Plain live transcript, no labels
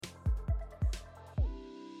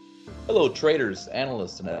Hello, traders,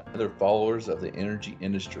 analysts, and other followers of the energy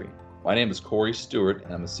industry. My name is Corey Stewart,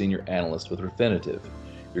 and I'm a senior analyst with Refinitiv,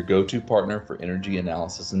 your go-to partner for energy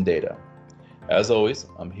analysis and data. As always,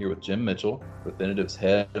 I'm here with Jim Mitchell, Refinitiv's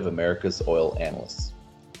head of America's oil analysts.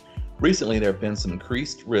 Recently, there have been some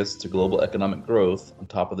increased risks to global economic growth on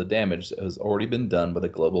top of the damage that has already been done by the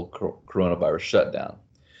global coronavirus shutdown,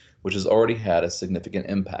 which has already had a significant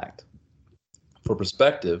impact. For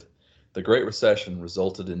perspective, the Great Recession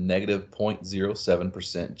resulted in negative 0.07%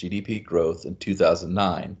 GDP growth in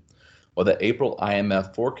 2009, while the April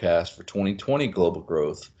IMF forecast for 2020 global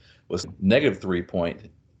growth was negative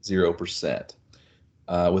 3.0%,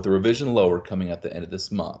 with a revision lower coming at the end of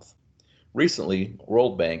this month. Recently,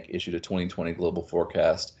 World Bank issued a 2020 global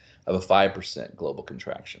forecast of a 5% global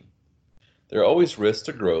contraction. There are always risks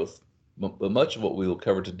to growth, but much of what we will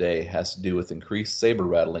cover today has to do with increased saber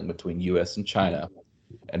rattling between US and China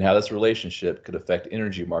and how this relationship could affect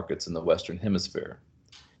energy markets in the Western Hemisphere.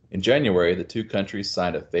 In January, the two countries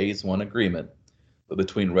signed a Phase 1 agreement, but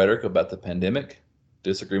between rhetoric about the pandemic,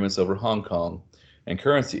 disagreements over Hong Kong, and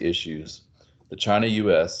currency issues, the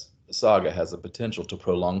China-US saga has the potential to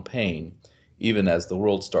prolong pain even as the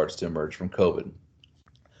world starts to emerge from COVID.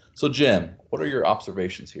 So Jim, what are your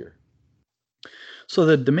observations here? So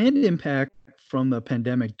the demand impact from the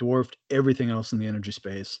pandemic dwarfed everything else in the energy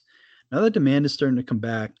space. Now that demand is starting to come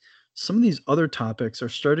back, some of these other topics are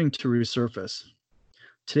starting to resurface.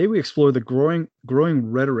 Today we explore the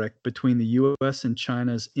growing rhetoric between the US and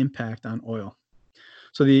China's impact on oil.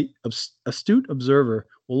 So the astute observer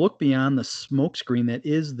will look beyond the smokescreen that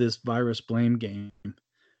is this virus blame game.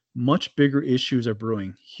 Much bigger issues are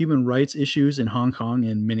brewing. Human rights issues in Hong Kong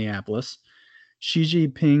and Minneapolis, Xi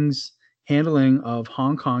Jinping's handling of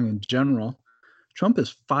Hong Kong in general. Trump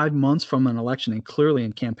is 5 months from an election and clearly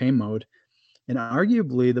in campaign mode. And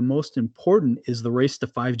arguably the most important is the race to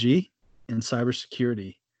 5G and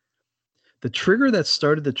cybersecurity. The trigger that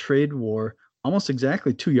started the trade war almost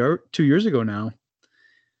exactly 2 years ago now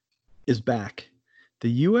is back. The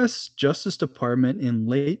U.S. Justice Department in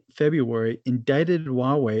late February indicted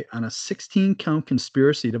Huawei on a 16-count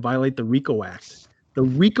conspiracy to violate the RICO Act. The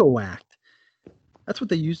RICO Act. That's what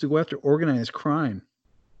they use to go after organized crime.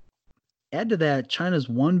 Add to that China's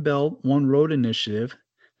One Belt, One Road initiative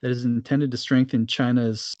that is intended to strengthen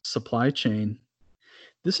China's supply chain.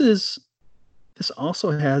 This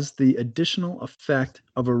also has the additional effect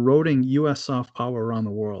of eroding U.S. soft power around the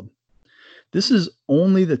world. This is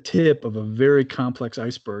only the tip of a very complex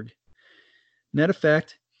iceberg. Net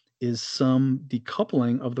effect is some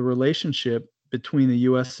decoupling of the relationship between the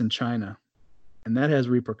U.S. and China, and that has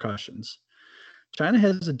repercussions. China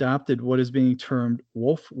has adopted what is being termed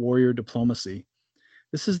wolf warrior diplomacy.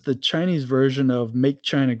 This is the Chinese version of make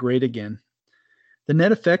China great again. The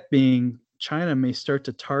net effect being China may start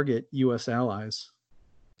to target U.S. allies.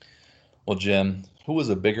 Well, Jim, who was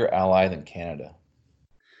a bigger ally than Canada?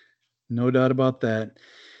 No doubt about that.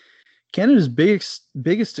 Canada's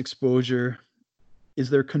biggest exposure is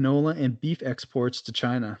their canola and beef exports to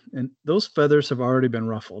China, and those feathers have already been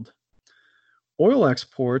ruffled. Oil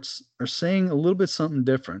exports are saying a little bit something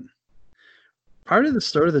different. Prior to the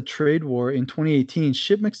start of the trade war in 2018,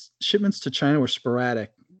 shipments to China were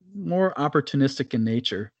sporadic, more opportunistic in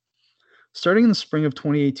nature. Starting in the spring of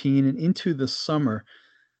 2018 and into the summer,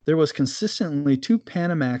 there was consistently 2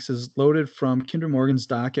 Panamaxes loaded from Kinder Morgan's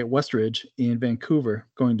dock at Westridge in Vancouver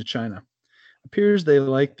going to China. Appears they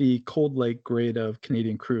like the Cold Lake grade of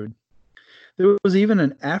Canadian crude. There was even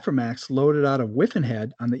an Aframax loaded out of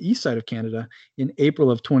Whiffenhead on the east side of Canada in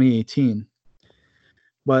April of 2018.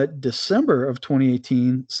 But December of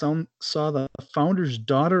 2018 saw the founder's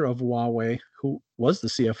daughter of Huawei, who was the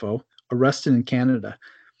CFO, arrested in Canada.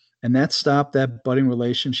 And that stopped that budding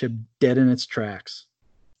relationship dead in its tracks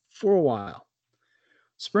for a while.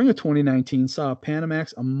 Spring of 2019 saw a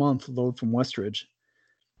Panamax a month load from Westridge.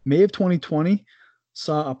 May of 2020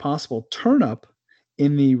 saw a possible turn-up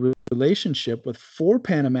in the relationship with 4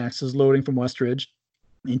 Panamaxes loading from Westridge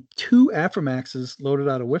and 2 Aframaxes loaded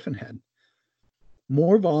out of Whiffenhead.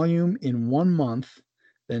 More volume in 1 month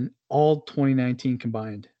than all 2019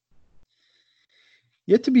 combined.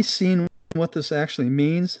 Yet to be seen what this actually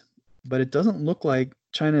means, but it doesn't look like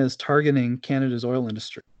China is targeting Canada's oil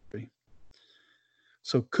industry.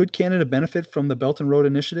 So could Canada benefit from the Belt and Road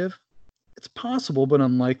Initiative? It's possible, but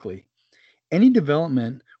unlikely. Any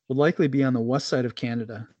development would likely be on the west side of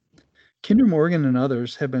Canada. Kinder Morgan and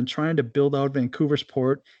others have been trying to build out Vancouver's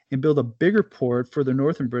port and build a bigger port further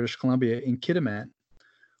north in British Columbia in Kitimat,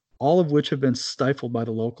 all of which have been stifled by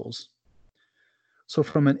the locals. So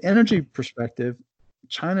from an energy perspective,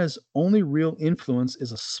 China's only real influence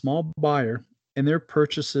is a small buyer and their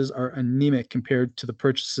purchases are anemic compared to the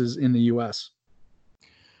purchases in the US.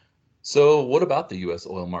 So, what about the U.S.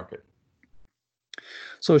 oil market?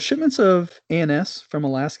 So shipments of ANS from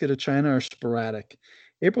Alaska to China are sporadic.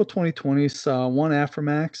 April 2020 saw one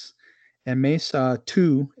Aframax, and May saw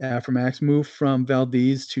two Aframax move from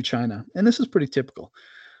Valdez to China. And this is pretty typical.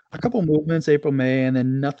 A couple movements April, May, and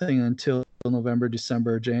then nothing until November,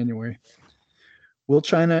 December, January. Will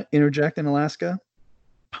China interject in Alaska?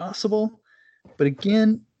 Possible, but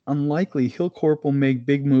again, unlikely. Hilcorp will make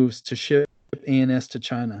big moves to ship ANS to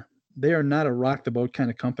China. They are not a rock the boat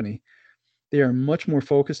kind of company. They are much more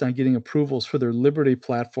focused on getting approvals for their Liberty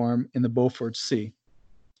platform in the Beaufort Sea.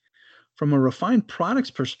 From a refined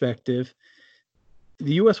products perspective,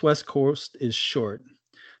 the US West Coast is short.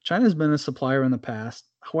 China has been a supplier in the past.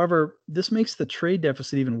 However, this makes the trade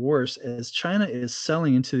deficit even worse as China is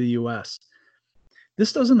selling into the US.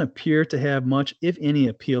 This doesn't appear to have much, if any,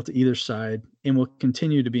 appeal to either side and will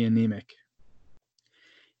continue to be anemic.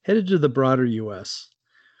 Headed to the broader US.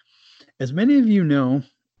 As many of you know,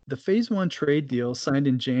 the Phase 1 trade deal signed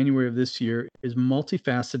in January of this year is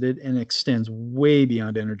multifaceted and extends way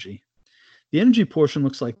beyond energy. The energy portion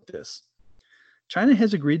looks like this. China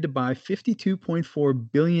has agreed to buy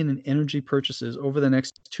 52.4 billion in energy purchases over the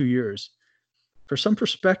next 2 years. For some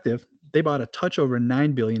perspective, they bought a touch over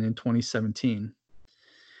 9 billion in 2017.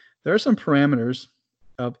 There are some parameters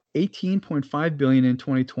of 18.5 billion in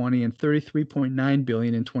 2020 and 33.9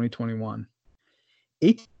 billion in 2021.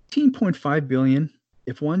 18.5 billion,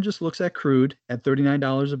 if one just looks at crude at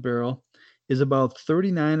 $39 a barrel, is about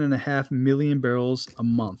 39.5 million barrels a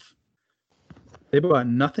month. They bought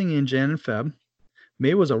nothing in Jan and Feb.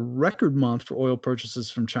 May was a record month for oil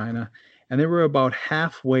purchases from China, and they were about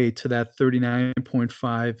halfway to that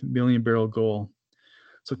 39.5 million barrel goal.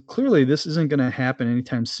 So clearly, this isn't going to happen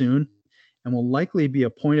anytime soon and will likely be a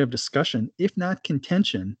point of discussion, if not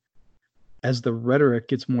contention, as the rhetoric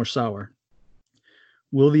gets more sour.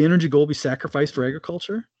 Will the energy goal be sacrificed for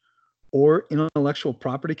agriculture or intellectual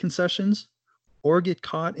property concessions or get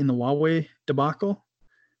caught in the Huawei debacle?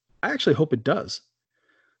 I actually hope it does.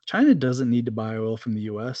 China doesn't need to buy oil from the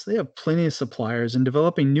US. They have plenty of suppliers and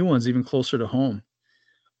developing new ones even closer to home.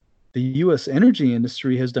 The US energy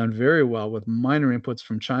industry has done very well with minor inputs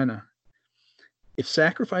from China. If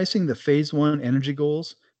sacrificing the Phase 1 energy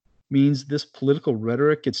goals means this political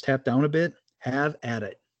rhetoric gets tapped down a bit, have at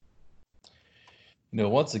it.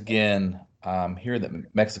 Once again, I'm hearing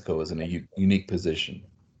that Mexico is in a unique position.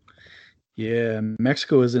 Yeah,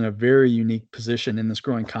 Mexico is in a very unique position in this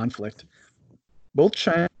growing conflict. Both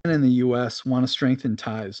China and the US want to strengthen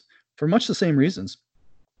ties for much the same reasons.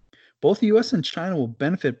 Both the US and China will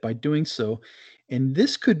benefit by doing so, and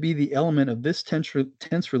this could be the element of this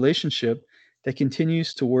tense relationship that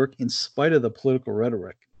continues to work in spite of the political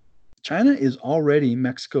rhetoric. China is already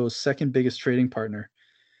Mexico's second biggest trading partner.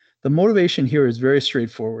 The motivation here is very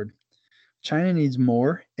straightforward. China needs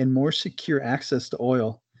more and more secure access to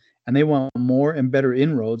oil, and they want more and better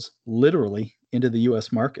inroads, literally, into the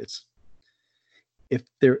US markets. If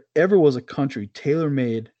there ever was a country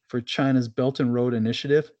tailor-made for China's Belt and Road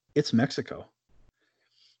Initiative, it's Mexico.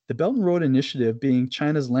 The Belt and Road Initiative being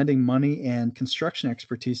China's lending money and construction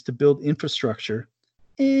expertise to build infrastructure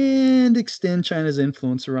and extend China's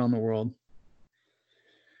influence around the world.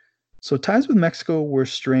 So ties with Mexico were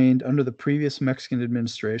strained under the previous Mexican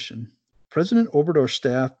administration. President Obrador's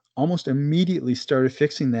staff almost immediately started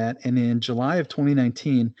fixing that, and in July of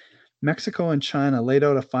 2019, Mexico and China laid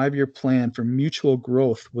out a 5-year plan for mutual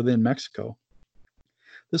growth within Mexico.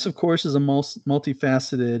 This, of course, is a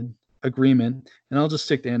multifaceted agreement, and I'll just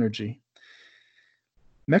stick to energy.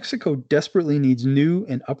 Mexico desperately needs new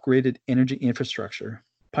and upgraded energy infrastructure,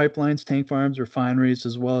 pipelines, tank farms, refineries,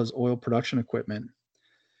 as well as oil production equipment.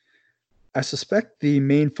 I suspect the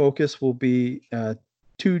main focus will be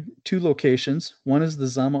two locations. One is the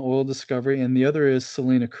Zama oil discovery, and the other is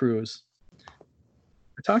Salina Cruz.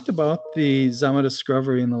 I talked about the Zama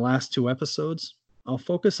discovery in the last 2 episodes. I'll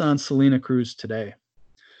focus on Salina Cruz today.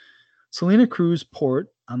 Salina Cruz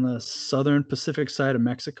Port on the southern Pacific side of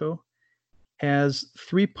Mexico has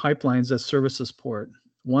 3 pipelines that service this port.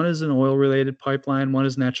 One is an oil-related pipeline, one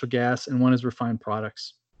is natural gas, and one is refined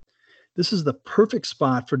products. This is the perfect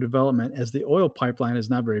spot for development as the oil pipeline is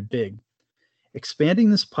not very big.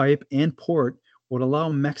 Expanding this pipe and port would allow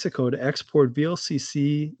Mexico to export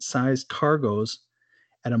VLCC-sized cargoes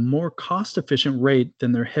at a more cost-efficient rate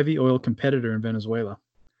than their heavy oil competitor in Venezuela.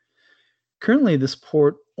 Currently, this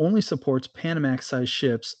port only supports Panamax-sized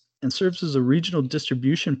ships and serves as a regional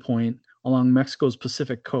distribution point along Mexico's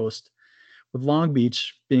Pacific coast, with Long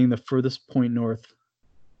Beach being the furthest point north.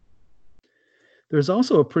 There's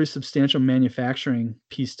also a pretty substantial manufacturing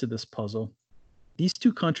piece to this puzzle. These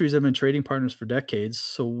two countries have been trading partners for decades,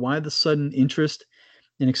 so why the sudden interest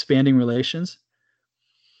in expanding relations?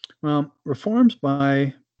 Well, reforms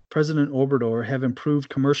by President Obrador have improved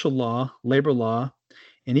commercial law, labor law,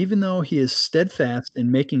 and even though he is steadfast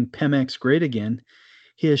in making Pemex great again,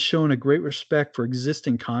 he has shown a great respect for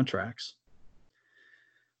existing contracts.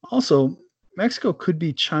 Also, Mexico could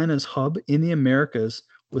be China's hub in the Americas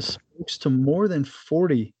with spokes to more than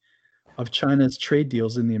 40 of China's trade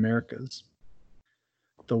deals in the Americas.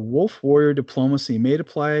 The wolf warrior diplomacy may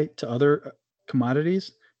apply to other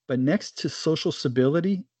commodities, but next to social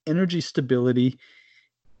stability, energy stability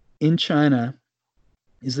in China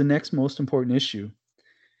is the next most important issue.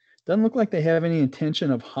 Doesn't look like they have any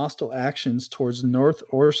intention of hostile actions towards North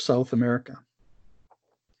or South America.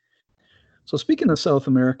 So, speaking of South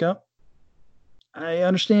America, I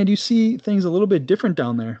understand you see things a little bit different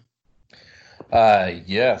down there.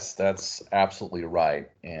 Yes, that's absolutely right.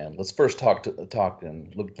 And let's first talk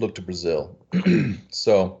and look to Brazil.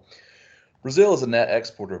 So, Brazil is a net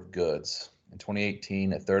exporter of goods. In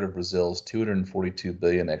 2018, a third of Brazil's 242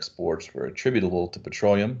 billion exports were attributable to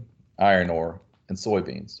petroleum, iron ore, and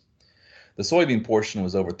soybeans. The soybean portion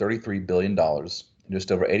was over $33 billion, and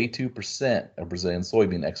just over 82% of Brazilian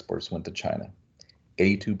soybean exports went to China.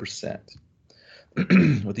 82%.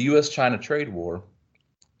 With the U.S.-China trade war,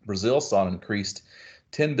 Brazil saw an increased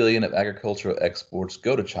 10 billion of agricultural exports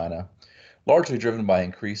go to China, largely driven by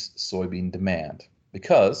increased soybean demand.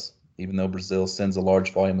 Because, even though Brazil sends a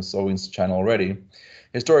large volume of soybeans to China already,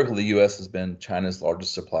 historically the U.S. has been China's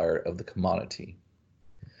largest supplier of the commodity.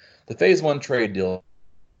 The Phase 1 trade deal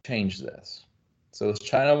changed this. So as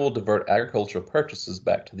China will divert agricultural purchases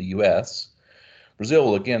back to the U.S., Brazil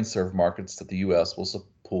will again serve markets that the U.S.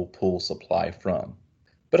 will pull supply from.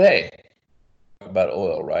 But hey, about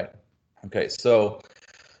oil, right? Okay, so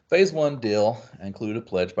Phase 1 deal included a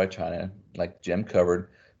pledge by China, like Jim covered,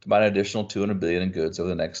 to buy an additional 200 billion in goods over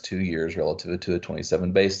the next 2 years relative to a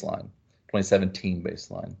 2017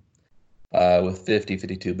 baseline, with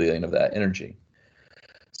 52 billion of that energy.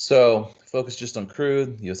 So focus just on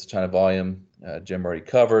crude, U.S. to China volume, Jim already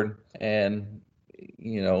covered, and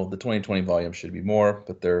the 2020 volume should be more,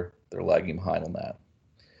 but they're lagging behind on that.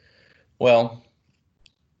 Well,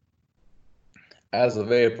 as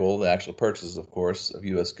of April, the actual purchases, of course, of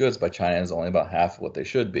U.S. goods by China is only about half of what they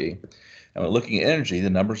should be. And when looking at energy, the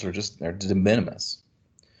numbers they're de minimis.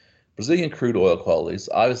 Brazilian crude oil qualities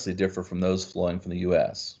obviously differ from those flowing from the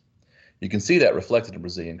U.S. You can see that reflected in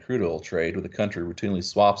Brazilian crude oil trade, where the country routinely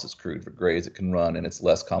swaps its crude for grades it can run in its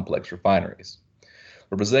less complex refineries.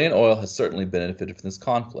 But Brazilian oil has certainly benefited from this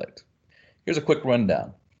conflict. Here's a quick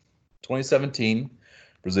rundown. 2017,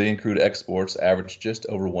 Brazilian crude exports averaged just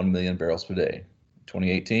over 1 million barrels per day.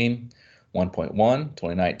 2018, 1.1,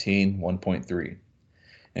 2019, 1.3.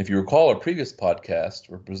 And if you recall our previous podcast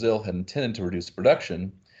where Brazil had intended to reduce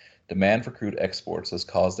production, demand for crude exports has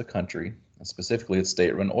caused the country, and specifically its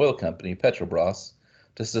state-run oil company, Petrobras,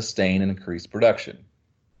 to sustain and increase production.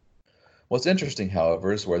 What's interesting,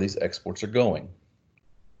 however, is where these exports are going.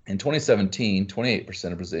 In 2017,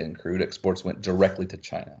 28% of Brazilian crude exports went directly to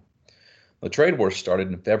China. The trade war started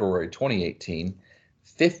in February 2018,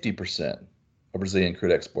 50% of Brazilian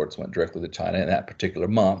crude exports went directly to China in that particular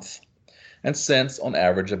month. And since, on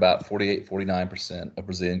average, about 49% of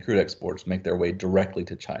Brazilian crude exports make their way directly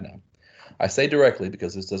to China. I say directly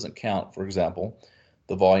because this doesn't count, for example,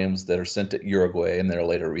 the volumes that are sent to Uruguay and that are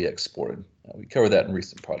later re-exported. We covered that in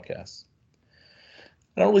recent podcasts.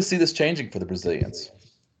 I don't really see this changing for the Brazilians.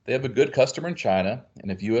 They have a good customer in China,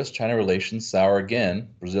 and if U.S.-China relations sour again,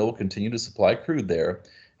 Brazil will continue to supply crude there,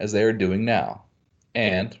 as they are doing now.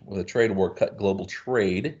 And with a trade war cut global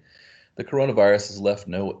trade, the coronavirus has left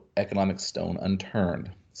no economic stone unturned,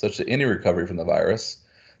 such that any recovery from the virus,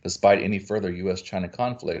 despite any further U.S.-China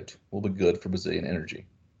conflict, will be good for Brazilian energy.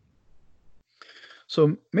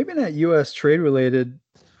 So maybe not U.S. trade related,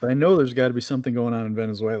 but I know there's got to be something going on in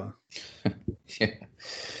Venezuela.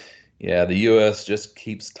 Yeah, the U.S. just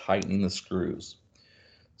keeps tightening the screws.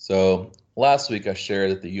 So last week I shared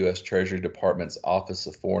that the U.S. Treasury Department's Office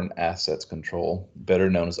of Foreign Assets Control, better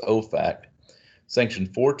known as OFAC,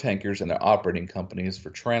 sanctioned 4 tankers and their operating companies for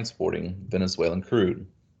transporting Venezuelan crude.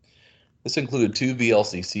 This included 2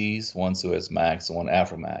 VLCCs, 1 Suezmax, and 1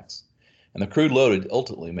 Aframax, and the crude loaded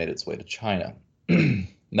ultimately made its way to China.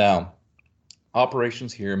 Now,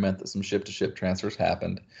 operations here meant that some ship-to-ship transfers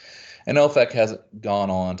happened, and OFAC hasn't gone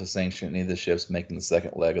on to sanction any of the ships making the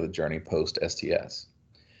second leg of the journey post-STS.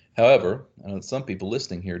 However, I know that some people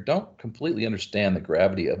listening here don't completely understand the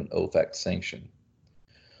gravity of an OFAC sanction.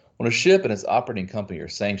 When a ship and its operating company are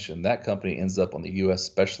sanctioned, that company ends up on the U.S.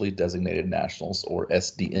 Specially Designated Nationals, or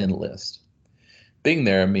SDN list. Being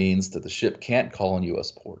there means that the ship can't call on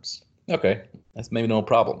U.S. ports. Okay, that's maybe no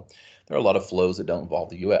problem. There are a lot of flows that don't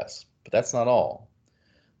involve the U.S., but that's not all.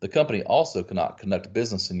 The company also cannot conduct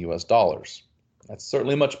business in U.S. dollars. That's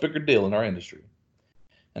certainly a much bigger deal in our industry.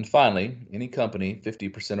 And finally, any company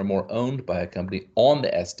 50% or more owned by a company on the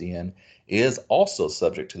SDN is also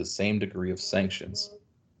subject to the same degree of sanctions.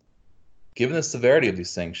 Given the severity of these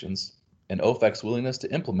sanctions and OFAC's willingness to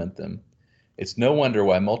implement them, it's no wonder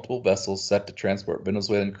why multiple vessels set to transport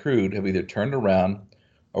Venezuelan crude have either turned around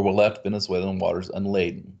or were left Venezuelan waters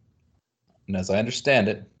unladen. And as I understand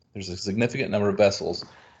it, there's a significant number of vessels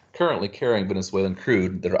currently carrying Venezuelan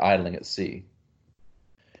crude that are idling at sea.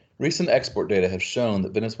 Recent export data have shown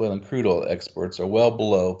that Venezuelan crude oil exports are well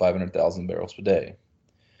below 500,000 barrels per day.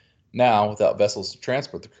 Now, without vessels to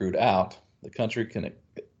transport the crude out, the country can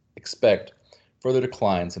expect further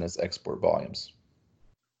declines in its export volumes.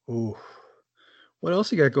 Ooh. What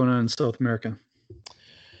else you got going on in South America?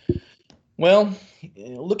 Well,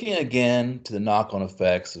 looking again to the knock-on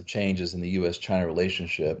effects of changes in the U.S.-China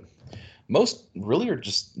relationship, most really are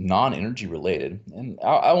just non-energy related, and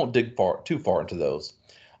I won't dig too far into those.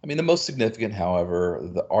 I mean, the most significant, however,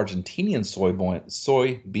 the Argentinian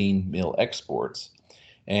soybean meal exports,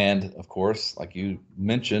 and of course, like you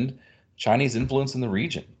mentioned, Chinese influence in the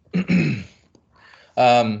region.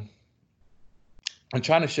 When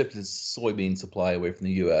China shifted its soybean supply away from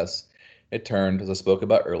the U.S., it turned, as I spoke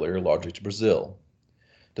about earlier, largely to Brazil.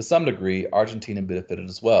 To some degree, Argentina benefited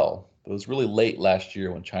as well, but it was really late last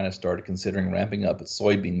year when China started considering ramping up its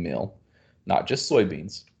soybean meal, not just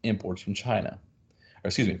soybeans, imports from China, or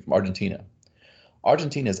excuse me, from Argentina.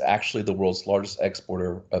 Argentina is actually the world's largest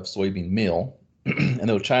exporter of soybean meal, and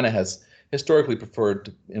though China has historically preferred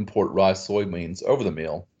to import rice soybeans over the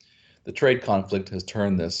meal, the trade conflict has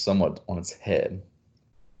turned this somewhat on its head.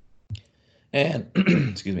 And,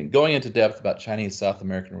 excuse me, going into depth about Chinese-South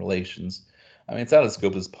American relations, I mean, it's out of the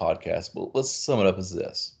scope of this podcast, but let's sum it up as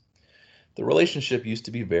this. The relationship used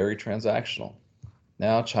to be very transactional.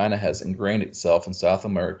 Now China has ingrained itself in South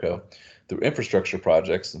America through infrastructure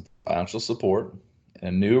projects and financial support, and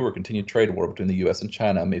a new or continued trade war between the U.S. and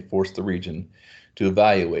China may force the region to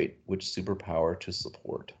evaluate which superpower to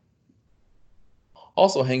support.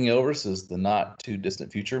 Also hanging over us is the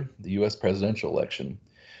not-too-distant future, the U.S. presidential election,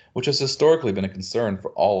 which has historically been a concern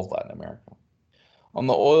for all of Latin America. On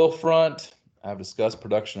the oil front, I've discussed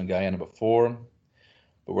production in Guyana before,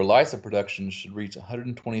 but where license production should reach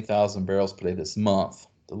 120,000 barrels per day this month,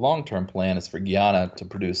 the long-term plan is for Guyana to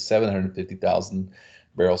produce 750,000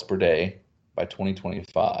 barrels per day by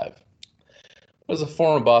 2025. As a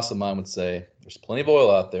former boss of mine would say, there's plenty of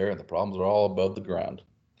oil out there and the problems are all above the ground.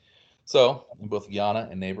 So, in both Guyana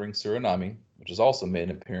and neighboring Suriname, which has also made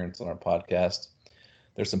an appearance on our podcast,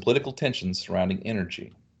 there's some political tensions surrounding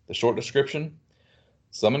energy. The short description: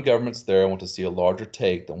 some in governments there want to see a larger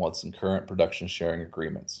take than what's in current production sharing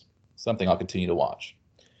agreements. Something I'll continue to watch.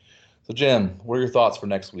 So, Jim, what are your thoughts for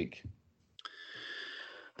next week?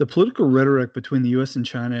 The political rhetoric between the U.S. and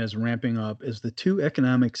China is ramping up as the two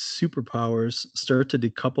economic superpowers start to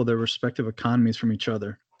decouple their respective economies from each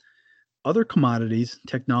other. Other commodities,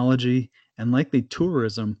 technology, and likely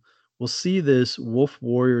tourism will see this wolf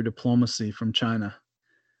warrior diplomacy from China.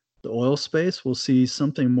 The oil space will see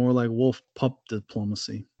something more like wolf pup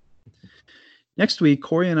diplomacy. Next week,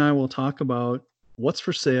 Corey and I will talk about what's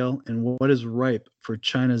for sale and what is ripe for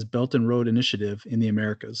China's Belt and Road Initiative in the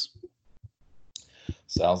Americas.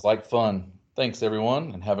 Sounds like fun. Thanks,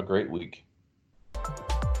 everyone, and have a great week.